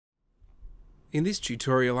In this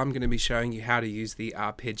tutorial, I'm going to be showing you how to use the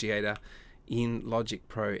Arpeggiator in Logic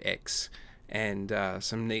Pro X, and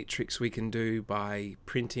some neat tricks we can do by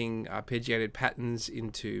printing arpeggiated patterns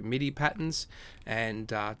into MIDI patterns and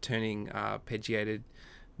turning arpeggiated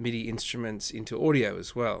MIDI instruments into audio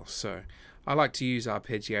as well. So I like to use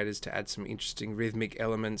arpeggiators to add some interesting rhythmic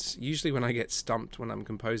elements, usually when I get stumped when I'm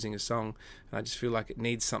composing a song and I just feel like it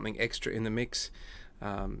needs something extra in the mix.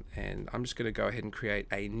 And I'm just going to go ahead and create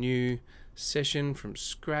a new session from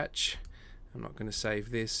scratch. I'm not going to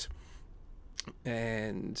save this,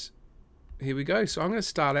 and here we go. So I'm going to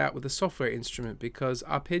start out with a software instrument because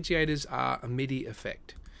arpeggiators are a MIDI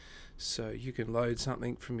effect. So you can load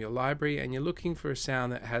something from your library and you're looking for a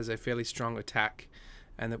sound that has a fairly strong attack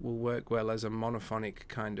and that will work well as a monophonic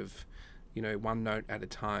kind of, one note at a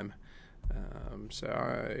time.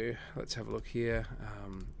 So let's have a look here.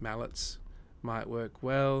 Mallets might work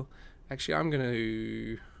well. Actually, I'm going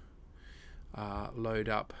to load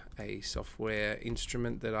up a software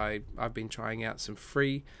instrument that I've been trying out, some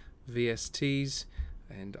free VSTs,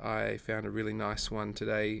 and I found a really nice one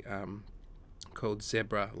today called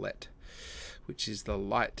Zebra Let, which is the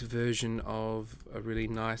light version of a really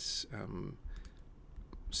nice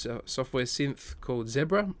software synth called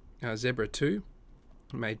Zebra 2,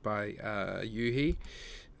 made by Yuhi.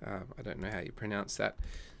 I don't know how you pronounce that.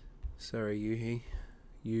 Sorry,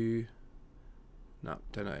 Yuhi. No,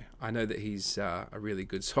 don't know. I know that he's a really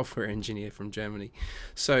good software engineer from Germany.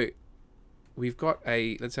 So we've got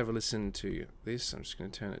let's have a listen to this. I'm just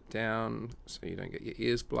going to turn it down so you don't get your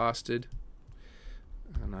ears blasted.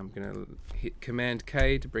 And I'm going to hit Command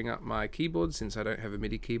K to bring up my keyboard since I don't have a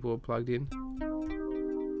MIDI keyboard plugged in.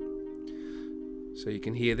 So you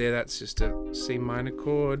can hear there, that's just a C minor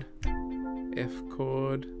chord, F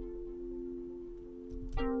chord,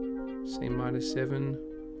 C minor 7.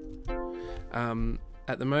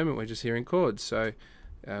 At the moment we're just hearing chords, so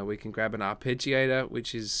we can grab an arpeggiator,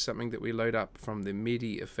 which is something that we load up from the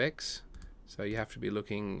MIDI effects. So you have to be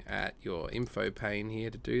looking at your info pane here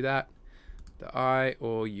to do that, the I,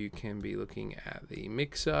 or you can be looking at the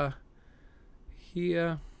mixer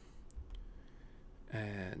here,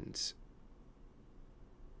 and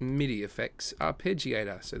MIDI effects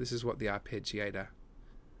arpeggiator. So this is what the arpeggiator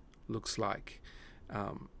looks like.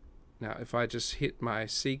 Now if I just hit my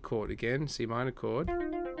C chord again, C minor chord,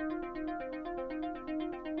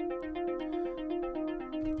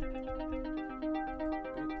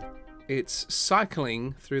 it's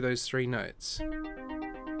cycling through those three notes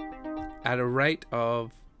at a rate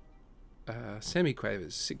of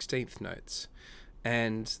semiquavers, 16th notes,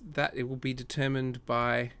 and that it will be determined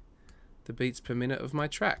by the beats per minute of my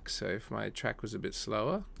track. So if my track was a bit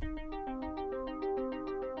slower,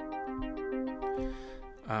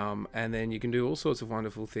 and then you can do all sorts of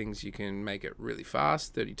wonderful things. You can make it really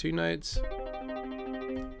fast, 32 notes,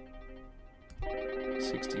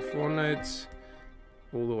 64 notes,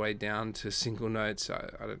 all the way down to single notes.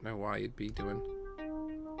 I don't know why you'd be doing.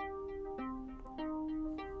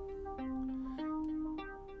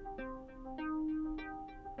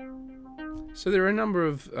 So there are a number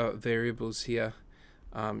of variables here.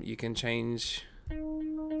 You can change.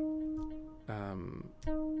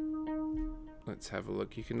 Let's have a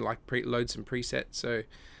look. You can load some presets. So,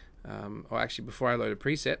 or actually, before I load a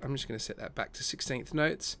preset, I'm just going to set that back to 16th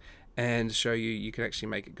notes and show you can actually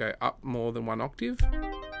make it go up more than one octave.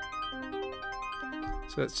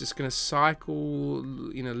 So that's just going to cycle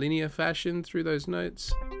in a linear fashion through those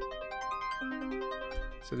notes.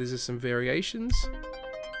 So these are some variations.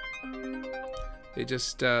 It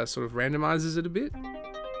just sort of randomizes it a bit,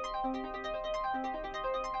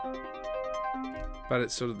 but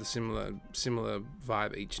it's sort of the similar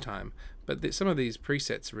vibe each time. But some of these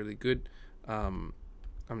presets are really good. I'm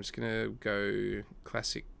just gonna go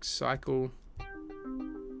classic cycle.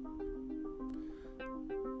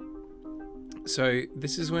 So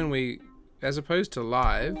this is when we, as opposed to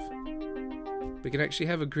live, we can actually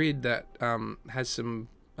have a grid that has some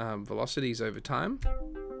velocities over time.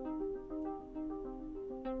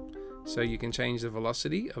 So you can change the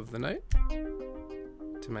velocity of the note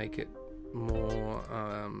to make it more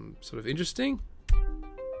sort of interesting.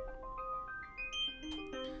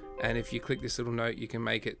 And if you click this little note, you can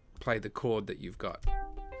make it play the chord that you've got.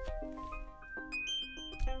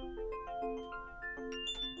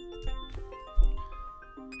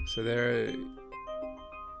 So there are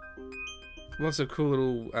lots of cool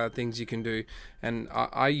little things you can do. And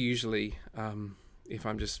I usually, if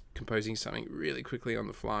I'm just composing something really quickly on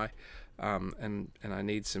the fly, and I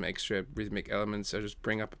need some extra rhythmic elements, I just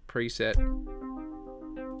bring up a preset,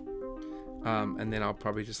 and then I'll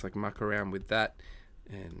probably just muck around with that,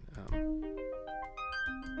 and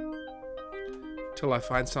till I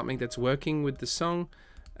find something that's working with the song.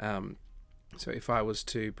 So if I was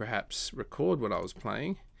to perhaps record what I was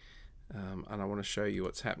playing, and I want to show you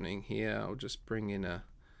what's happening here, I'll just bring in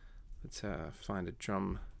let's find a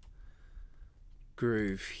drum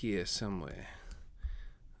groove here somewhere.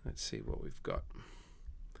 Let's see what we've got.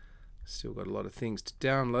 Still got a lot of things to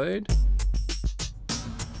download.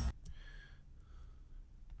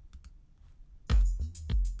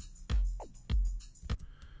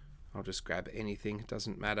 I'll just grab anything, it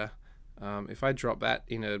doesn't matter. If I drop that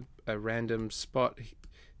in a random spot,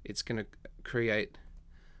 it's going to create.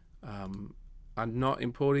 I'm not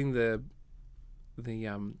importing the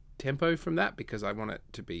tempo from that because I want it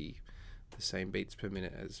to be the same beats per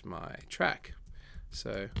minute as my track.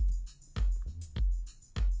 So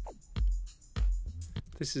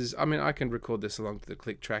this is, I mean, I can record this along to the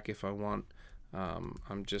click track if I want.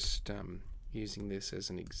 I'm just using this as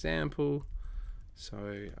an example. So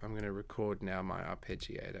I'm going to record now my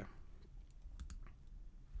arpeggiator.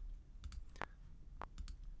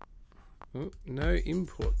 Oh, no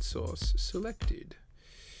import source selected.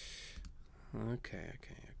 Okay.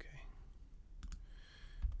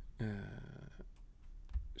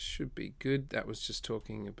 Should be good. That was just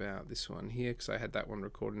talking about this one here because I had that one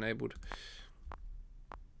record enabled.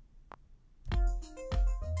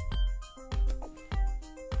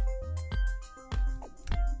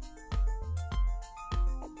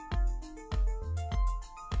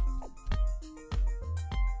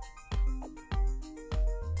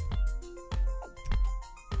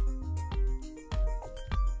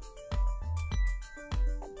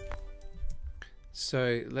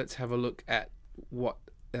 So let's have a look at what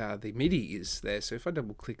the MIDI is there. So if I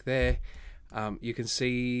double click there, you can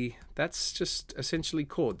see that's just essentially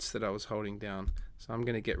chords that I was holding down. So I'm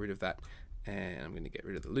going to get rid of that, and I'm going to get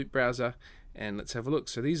rid of the loop browser, and let's have a look.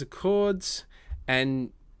 So these are chords,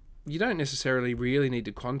 and you don't necessarily really need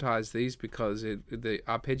to quantize these because the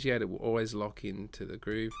arpeggiator will always lock into the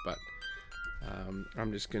groove, but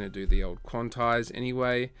I'm just going to do the old quantize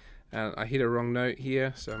anyway. I hit a wrong note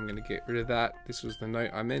here, so I'm going to get rid of that. This was the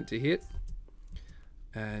note I meant to hit.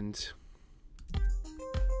 And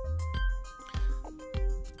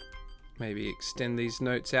maybe extend these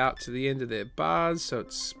notes out to the end of their bars so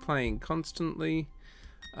it's playing constantly.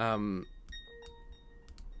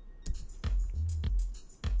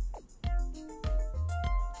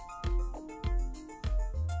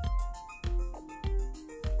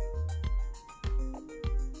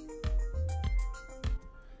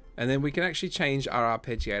 And then we can actually change our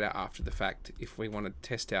arpeggiator after the fact if we want to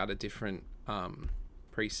test out a different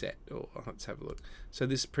preset. Or let's have a look. So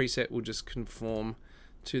this preset will just conform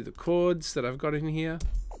to the chords that I've got in here.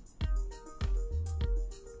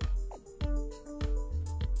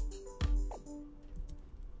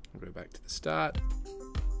 I'll go back to the start.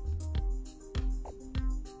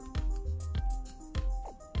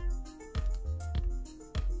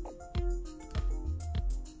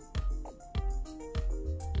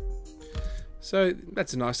 So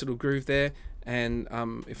that's a nice little groove there, and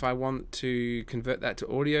if I want to convert that to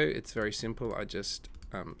audio, it's very simple. I just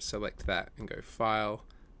select that and go File,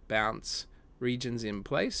 Bounce, Regions in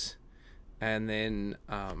Place, and then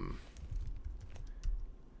I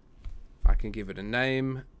can give it a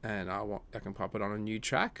name, and I can pop it on a new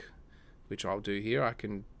track, which I'll do here. I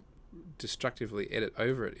can destructively edit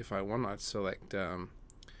over it if I want. I'd select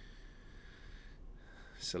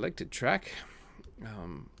selected track.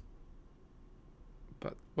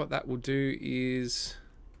 But what that will do is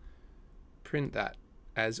print that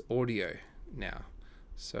as audio now.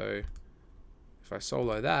 So if I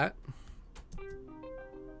solo that,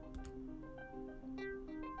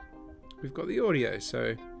 we've got the audio.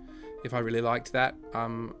 So if I really liked that,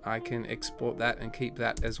 I can export that and keep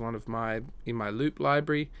that as one of in my loop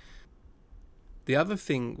library. The other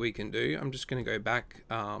thing we can do, I'm just going to go back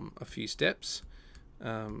a few steps.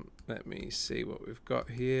 Let me see what we've got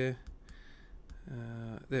here.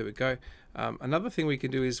 There we go. Another thing we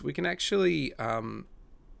can do is we can actually,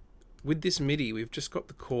 with this MIDI, we've just got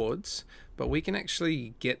the chords, but we can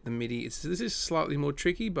actually get the MIDI. This is slightly more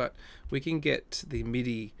tricky, but we can get the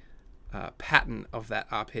MIDI pattern of that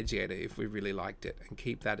arpeggiator if we really liked it and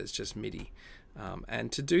keep that as just MIDI.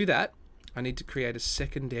 And to do that, I need to create a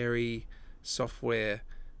secondary software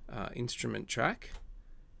instrument track,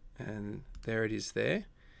 and there it is there.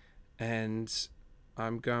 And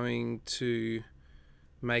I'm going to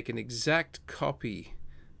make an exact copy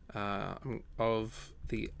of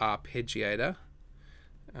the arpeggiator.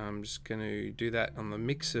 I'm just going to do that on the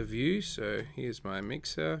mixer view. So here's my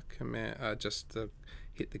mixer. Just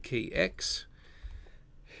hit the key X.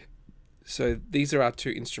 So these are our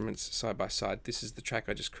two instruments side by side. This is the track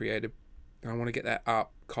I just created, I want to get that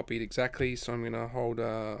ARP copied exactly, so I'm going to hold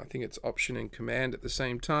I think it's Option and Command at the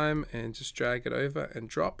same time and just drag it over and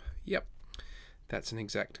drop. Yep, that's an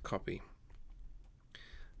exact copy.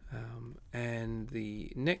 And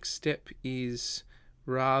the next step is,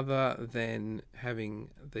 rather than having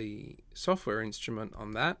the software instrument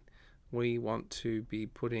on that, we want to be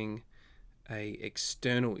putting a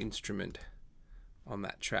external instrument on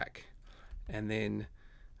that track. And then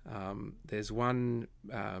there's one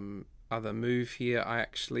other move here. I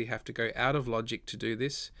actually have to go out of Logic to do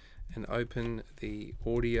this and open the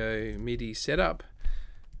audio MIDI setup,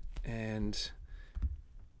 and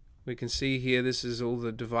we can see here this is all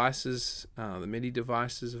the devices, the MIDI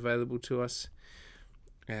devices available to us.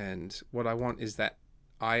 And what I want is that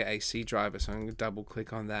IAC driver, so I'm going to double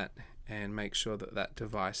click on that and make sure that that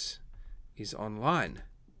device is online.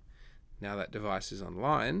 Now that device is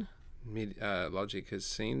online, Logic has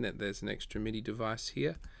seen that there's an extra MIDI device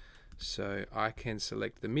here, so I can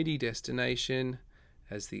select the MIDI destination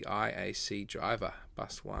as the IAC driver,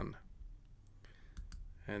 bus 1.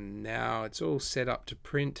 And now it's all set up to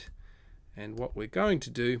print, and what we're going to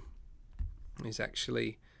do is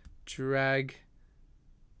actually drag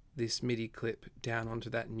this MIDI clip down onto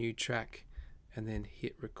that new track and then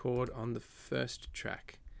hit record on the first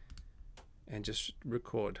track and just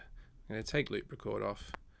record. I'm going to take loop record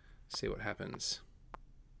off, see what happens.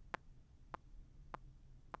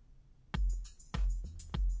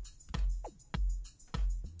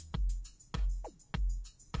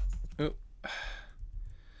 Oh.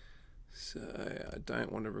 So I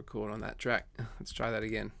don't want to record on that track. Let's try that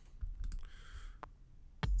again.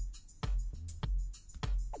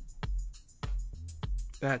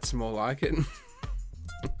 That's more like it.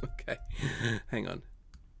 Okay, hang on.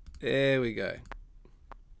 There we go.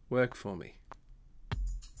 Work for me.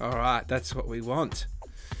 Alright, that's what we want.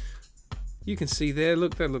 You can see there,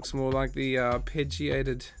 look, that looks more like the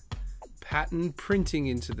arpeggiated pattern printing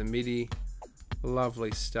into the MIDI.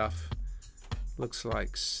 Lovely stuff. Looks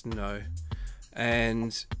like snow.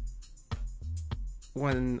 And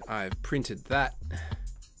when I've printed that,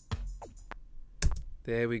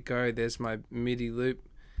 there we go, there's my MIDI loop,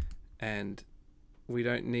 and we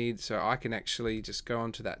don't need, so I can actually just go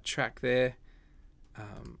onto that track there,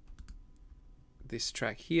 this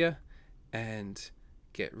track here, and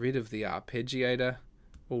get rid of the arpeggiator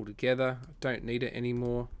altogether. I don't need it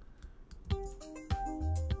anymore.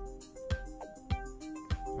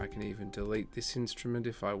 I can even delete this instrument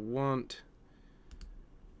if I want.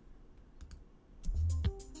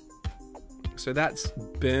 So that's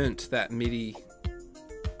burnt that MIDI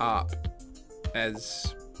ARP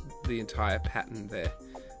as the entire pattern there,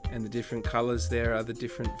 and the different colors there are the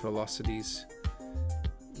different velocities.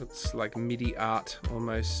 Looks like MIDI art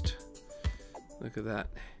almost. Look at that.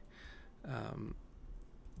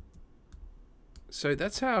 So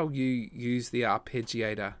that's how you use the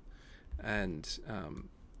arpeggiator, and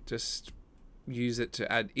just use it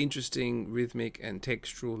to add interesting rhythmic and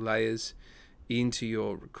textural layers into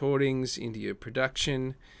your recordings, into your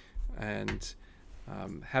production, and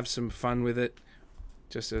have some fun with it.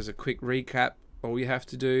 Just as a quick recap, all you have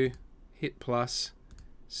to do, hit plus,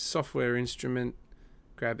 software instrument,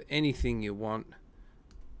 grab anything you want,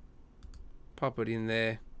 pop it in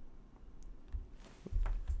there,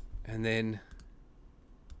 and then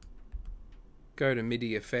go to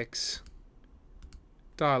MIDI effects,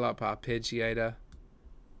 dial up arpeggiator,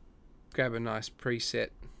 grab a nice preset,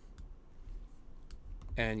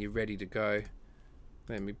 and you're ready to go.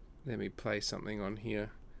 Let me play something on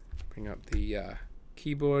here. Bring up the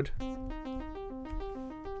keyboard.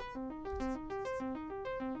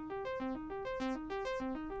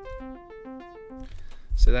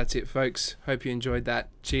 So that's it, folks. Hope you enjoyed that.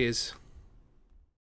 Cheers.